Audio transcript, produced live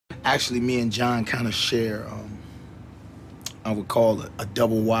Actually, me and John kind of share, I would call it a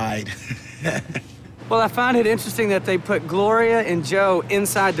double wide. Well, I find it interesting that they put Gloria and Joe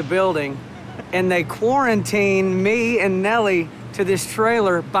inside the building, and they quarantine me and Nelly to this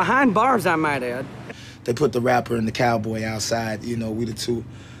trailer behind bars, I might add. They put the rapper and the cowboy outside. You know, we the two,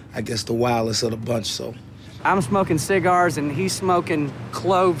 I guess, the wildest of the bunch, so. I'm smoking cigars, and he's smoking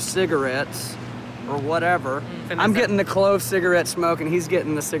Clove cigarettes, or whatever. I'm getting the Clove cigarette smoke, and he's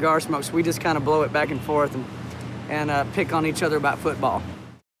getting the cigar smoke, so we just kind of blow it back and forth and pick on each other about football.